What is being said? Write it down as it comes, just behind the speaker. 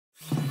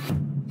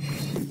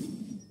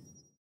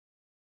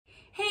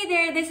Hey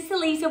there, this is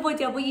Elisa with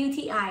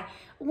WTI.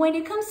 When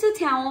it comes to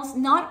towels,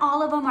 not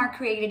all of them are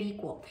created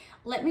equal.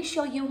 Let me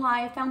show you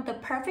how I found the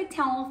perfect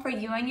towel for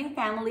you and your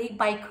family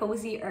by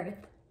Cozy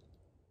Earth.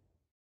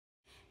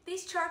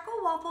 These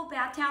charcoal waffle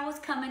bath towels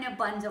come in a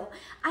bundle.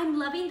 I'm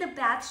loving the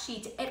bath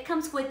sheets. It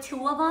comes with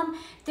 2 of them.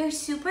 They're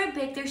super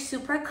big, they're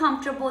super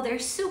comfortable, they're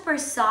super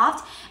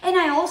soft, and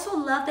I also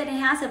love that it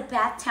has a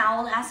bath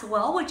towel as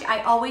well, which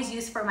I always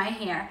use for my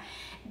hair.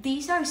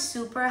 These are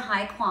super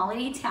high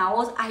quality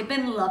towels. I've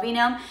been loving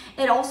them.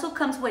 It also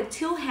comes with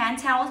 2 hand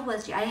towels,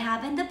 which I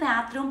have in the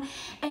bathroom.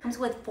 It comes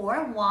with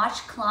 4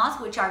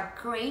 washcloths, which are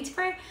great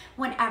for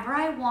whenever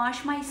I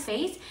wash my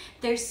face.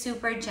 They're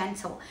super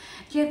gentle.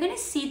 You're gonna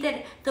see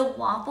that the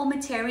waffle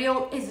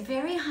material is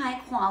very high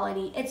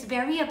quality. It's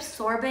very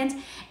absorbent,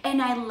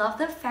 and I love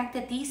the fact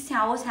that these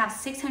towels have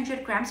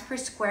 600 grams per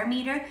square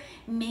meter,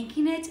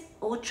 making it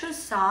ultra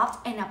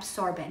soft and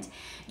absorbent.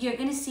 You're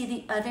gonna see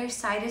the other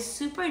side is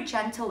super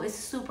gentle, is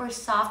super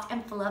soft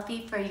and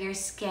fluffy for your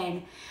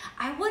skin.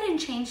 I wouldn't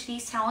change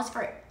these towels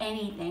for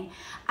anything.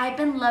 I've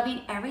been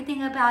loving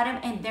everything about them,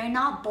 and they're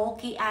not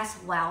bulky as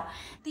well.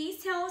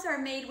 These towels are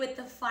made with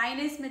the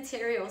finest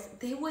materials.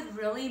 They would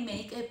really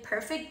make a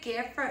perfect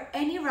gift for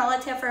any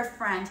relative or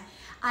friend.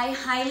 I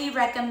highly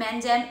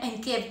recommend them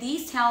and give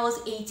these towels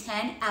a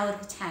 10 out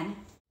of 10.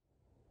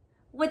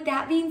 With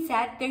that being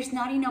said, there's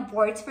not enough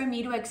words for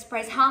me to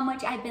express how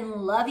much I've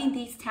been loving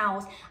these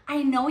towels.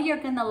 I know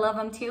you're gonna love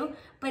them too,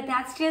 but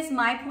that's just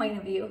my point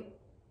of view.